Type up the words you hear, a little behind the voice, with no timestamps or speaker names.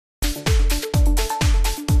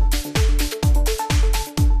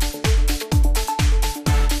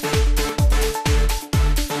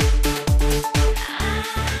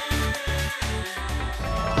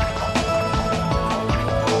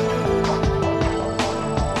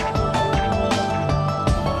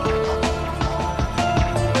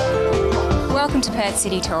welcome to Perth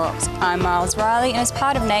City Talks. I'm Miles Riley, and as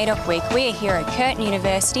part of NAIDOC Week, we are here at Curtin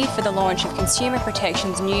University for the launch of Consumer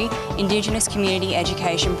Protection's new Indigenous Community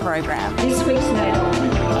Education program. This week's NAIDOC.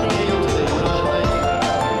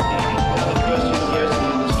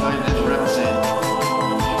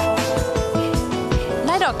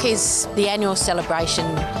 NAIDOC is the annual celebration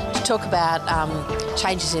to talk about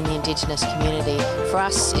changes in the Indigenous community. For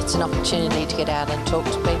us, it's an opportunity to get out and talk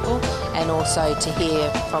to people and also to hear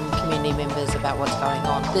from community members about what's going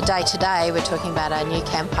on. The day today, we're talking about our new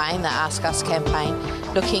campaign, the Ask Us campaign,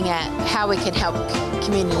 looking at how we can help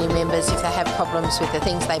community members if they have problems with the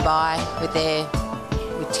things they buy, with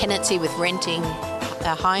tenancy, with renting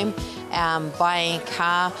a home, buying a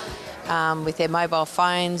car, with their mobile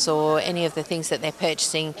phones or any of the things that they're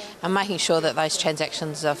purchasing, and making sure that those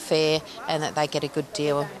transactions are fair and that they get a good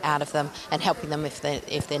deal out of them, and helping them if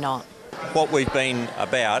they're not. What we've been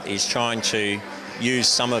about is trying to use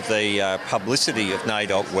some of the publicity of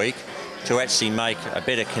NAIDOC Week to actually make a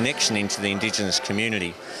better connection into the Indigenous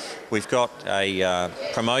community. We've got a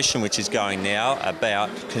promotion which is going now about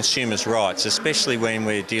consumers' rights, especially when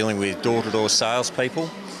we're dealing with door-to-door salespeople.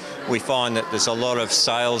 We find that there's a lot of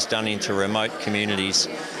sales done into remote communities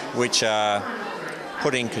which are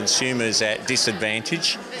putting consumers at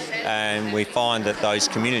disadvantage, and we find that those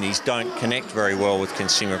communities don't connect very well with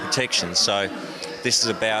consumer protection. So this is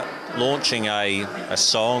about launching a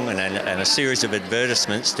song and a series of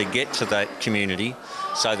advertisements to get to that community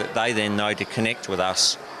so that they then know to connect with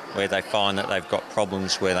us where they find that they've got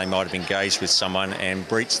problems where they might have engaged with someone and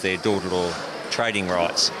breached their door-to-door trading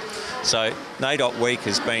rights. So NAIDOC Week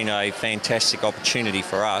has been a fantastic opportunity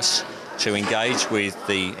for us to engage with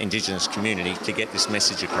the Indigenous community to get this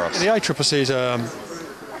message across. The ACCC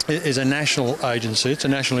is a national agency. It's a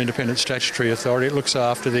national independent statutory authority. It looks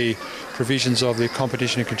after the provisions of the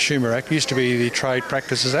Competition and Consumer Act. It used to be the Trade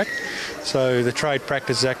Practices Act. So the Trade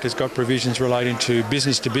Practices Act has got provisions relating to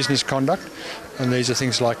business-to-business conduct, and these are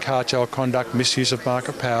things like cartel conduct, misuse of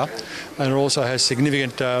market power, and it also has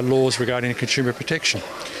significant laws regarding consumer protection.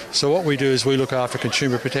 So what we do is we look after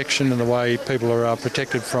consumer protection and the way people are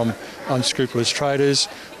protected from unscrupulous traders,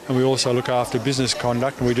 and we also look after business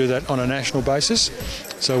conduct, and we do that on a national basis.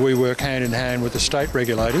 So we work hand in hand with the state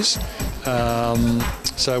regulators.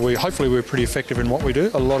 So hopefully we're pretty effective in what we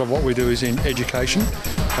do. A lot of what we do is in education,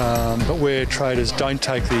 but where traders don't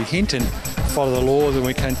take the hint and follow the law, then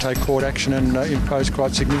we can take court action and impose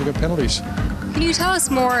quite significant penalties. Can you tell us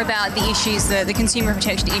more about the issues, the consumer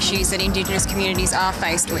protection issues that Indigenous communities are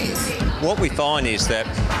faced with? What we find is that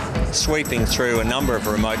sweeping through a number of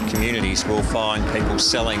remote communities, we'll find people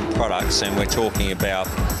selling products, and we're talking about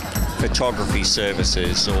photography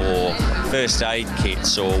services or first aid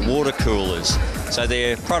kits or water coolers. So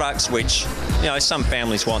they're products which, some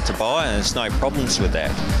families want to buy, and there's no problems with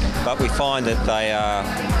that. But we find that they are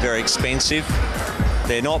very expensive.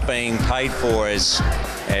 They're not being paid for as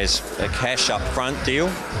a cash up-front deal.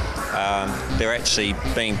 They're actually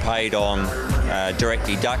being paid on direct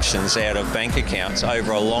deductions out of bank accounts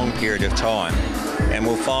over a long period of time. And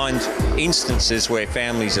we'll find instances where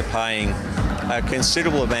families are paying a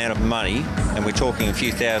considerable amount of money, and we're talking a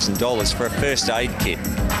few $1,000s for a first aid kit.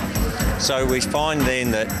 So we find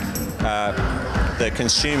then that the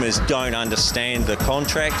consumers don't understand the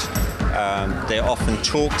contract. They're often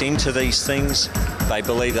talked into these things. They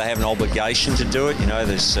believe they have an obligation to do it.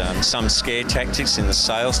 There's some scare tactics in the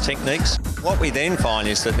sales techniques. What we then find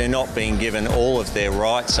is that they're not being given all of their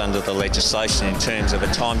rights under the legislation in terms of a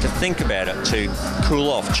time to think about it, to cool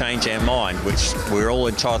off, change our mind, which we're all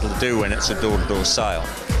entitled to do when it's a door-to-door sale.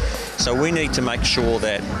 So we need to make sure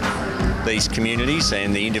that these communities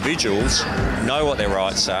and the individuals know what their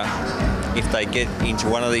rights are. If they get into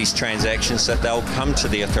one of these transactions, that they'll come to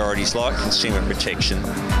the authorities like Consumer Protection,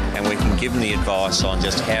 and we can give them the advice on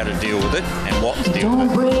just how to deal with it and what to deal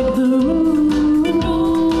with it. Don't break the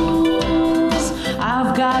rules,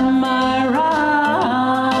 I've got my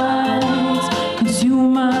rights,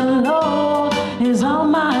 consumer law is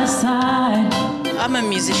on my side. I'm a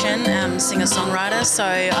musician, singer-songwriter, so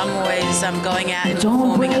I'm always going out and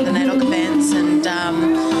performing at the NAIDOC events, and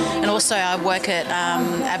also I work at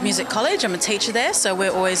Music College. I'm a teacher there, so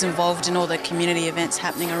we're always involved in all the community events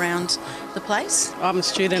happening around the place. I'm a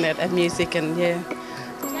student at music, and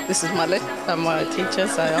this is my life. I'm a teacher,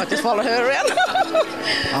 so I just follow her around.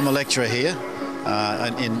 I'm a lecturer here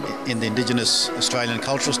in the Indigenous Australian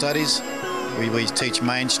Cultural Studies. We teach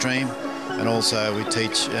mainstream, and also we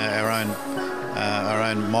teach our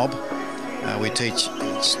own mob. We teach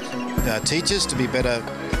teachers to be better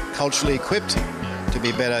culturally equipped, to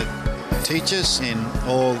be better teachers in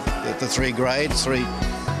all the three grades,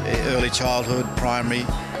 early childhood, primary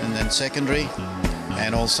and then secondary,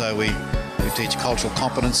 and also we teach cultural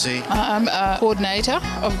competency. I'm a coordinator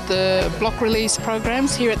of the block release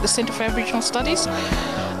programs here at the Centre for Aboriginal Studies.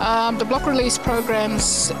 The block release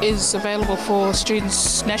programs is available for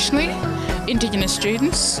students nationally, Indigenous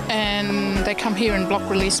students, and they come here in block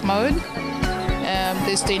release mode.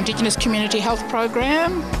 There's the Indigenous Community Health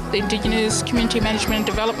Program, the Indigenous Community Management and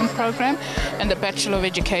Development Program, and the Bachelor of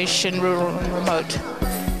Education Rural and Remote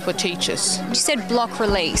for teachers. You said block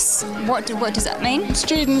release. What does that mean?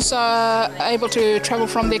 Students are able to travel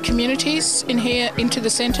from their communities in here into the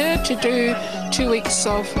centre to do 2 weeks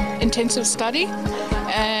of intensive study,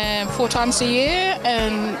 4 times a year,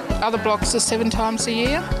 and other blocks are 7 times a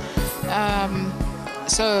year.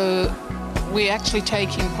 So we're actually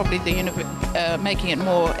taking probably making it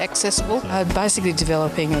more accessible. Basically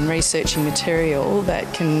developing and researching material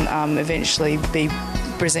that can eventually be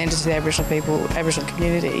presented to the Aboriginal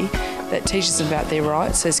community that teaches them about their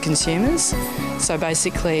rights as consumers. So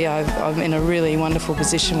basically I'm in a really wonderful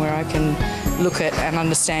position where I can look at and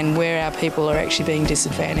understand where our people are actually being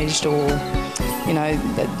disadvantaged, or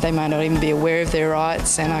that they may not even be aware of their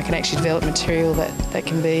rights, and I can actually develop material that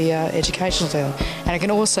can be educational to them. And I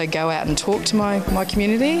can also go out and talk to my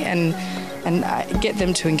community and get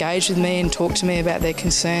them to engage with me and talk to me about their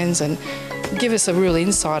concerns and give us a real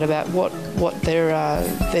insight about what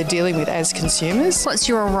they're dealing with as consumers. What's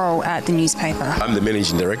your role at the newspaper? I'm the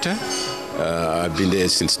managing director. I've been there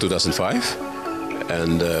since 2005,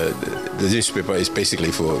 and the newspaper is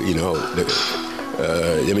basically for the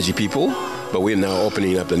Yamaji people. But we're now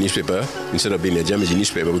opening up the newspaper. Instead of being a Yamaji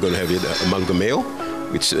newspaper, we're going to have it a Malgamale,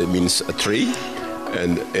 which means a tree,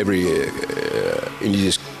 and every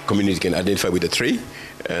Indigenous community can identify with a tree,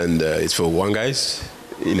 and it's for Wangais,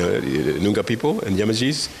 Noongar people and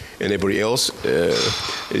Yamajis, and everybody else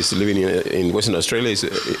is living in Western Australia is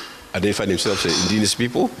identify themselves as Indigenous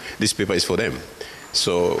people. This paper is for them.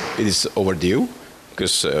 So it is overdue,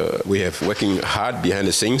 because we have working hard behind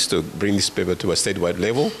the scenes to bring this paper to a statewide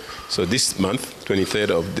level. So this month,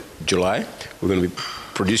 23rd of July, we're going to be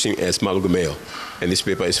producing as Malgamale, and this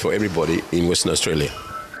paper is for everybody in Western Australia.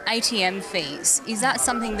 ATM fees, is that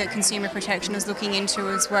something that Consumer Protection is looking into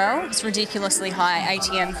as well? It's ridiculously high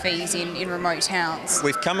ATM fees in remote towns.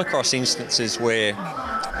 We've come across instances where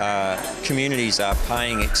communities are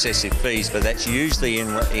paying excessive fees, but that's usually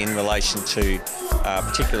in relation to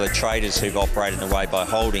particular traders who've operated away by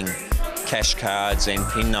holding cash cards and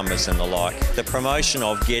PIN numbers and the like. The promotion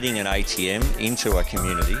of getting an ATM into a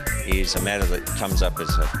community is a matter that comes up as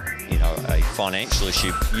a financial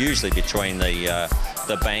issue, usually between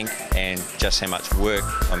the bank and just how much work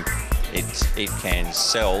it can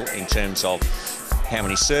sell in terms of how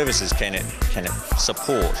many services can it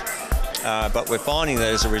support. But we're finding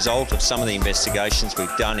that as a result of some of the investigations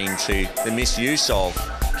we've done into the misuse of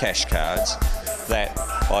cash cards, that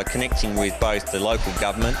by connecting with both the local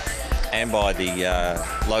government and by the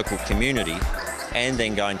local community, and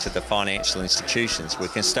then going to the financial institutions, we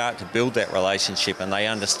can start to build that relationship, and they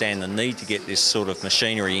understand the need to get this sort of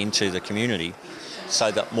machinery into the community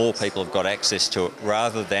so that more people have got access to it,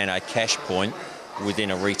 rather than a cash point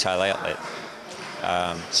within a retail outlet.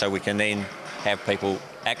 So we can then have people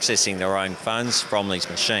accessing their own funds from these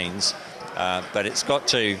machines, but it's got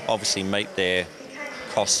to obviously meet their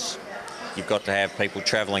costs. You've got to have people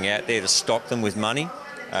travelling out there to stock them with money.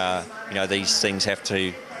 These things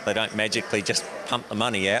they don't magically just pump the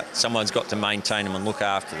money out. Someone's got to maintain them and look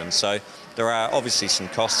after them. So there are obviously some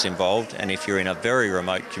costs involved, and if you're in a very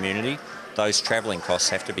remote community, those travelling costs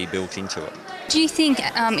have to be built into it. Do you think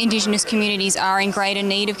Indigenous communities are in greater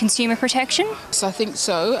need of consumer protection? So I think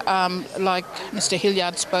so. Like Mr.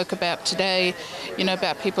 Hilliard spoke about today,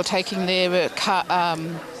 about people taking their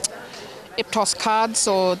IPTOS cards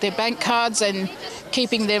or their bank cards and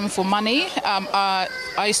keeping them for money. I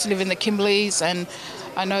used to live in the Kimberleys, and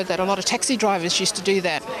I know that a lot of taxi drivers used to do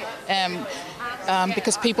that.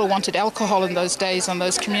 Because people wanted alcohol in those days on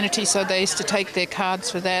those communities, so they used to take their cards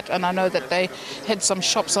for that. And I know that they had some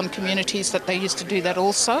shops on communities that they used to do that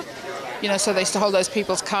also. So they used to hold those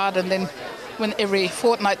people's card, and then when every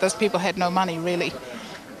fortnight those people had no money really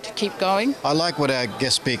to keep going. I like what our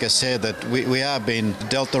guest speaker said, that we are being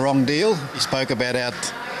dealt the wrong deal. He spoke about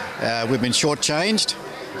we've been shortchanged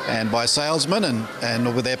and by salesmen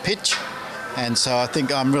and with their pitch. And so I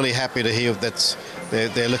think I'm really happy to hear that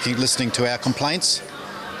they're listening to our complaints,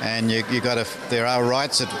 and there are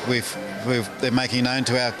rights that they're making known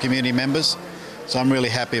to our community members. So I'm really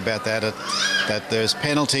happy about that. That there's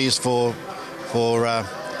penalties for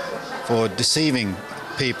deceiving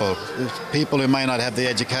people who may not have the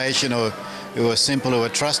education or who are simple, who are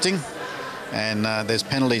trusting. and there's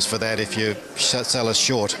penalties for that if you sell us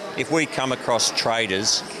short. If we come across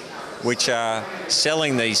traders which are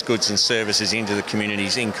selling these goods and services into the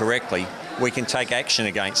communities incorrectly, we can take action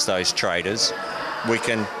against those traders. We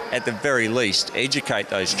can, at the very least, educate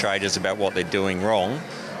those traders about what they're doing wrong,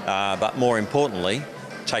 but more importantly,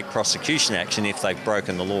 take prosecution action if they've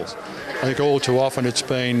broken the law. I think all too often it's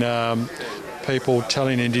been people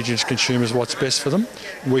telling Indigenous consumers what's best for them.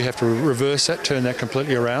 We have to reverse that, turn that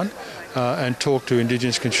completely around, and talk to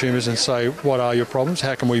Indigenous consumers and say, what are your problems,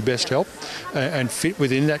 how can we best help, and fit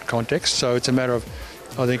within that context. So it's a matter of,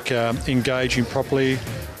 I think, engaging properly,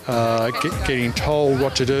 getting told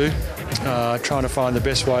what to do, trying to find the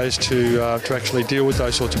best ways to actually deal with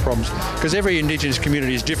those sorts of problems. Because every Indigenous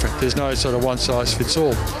community is different. There's no sort of one size fits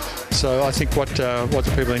all. So I think what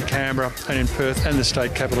the people in Canberra and in Perth and the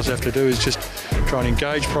state capitals have to do is just try and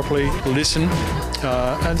engage properly, listen,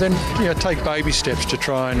 and then take baby steps to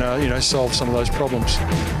try and solve some of those problems.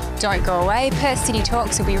 Don't go away. Perth City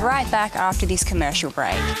Talks will be right back after this commercial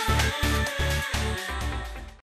break.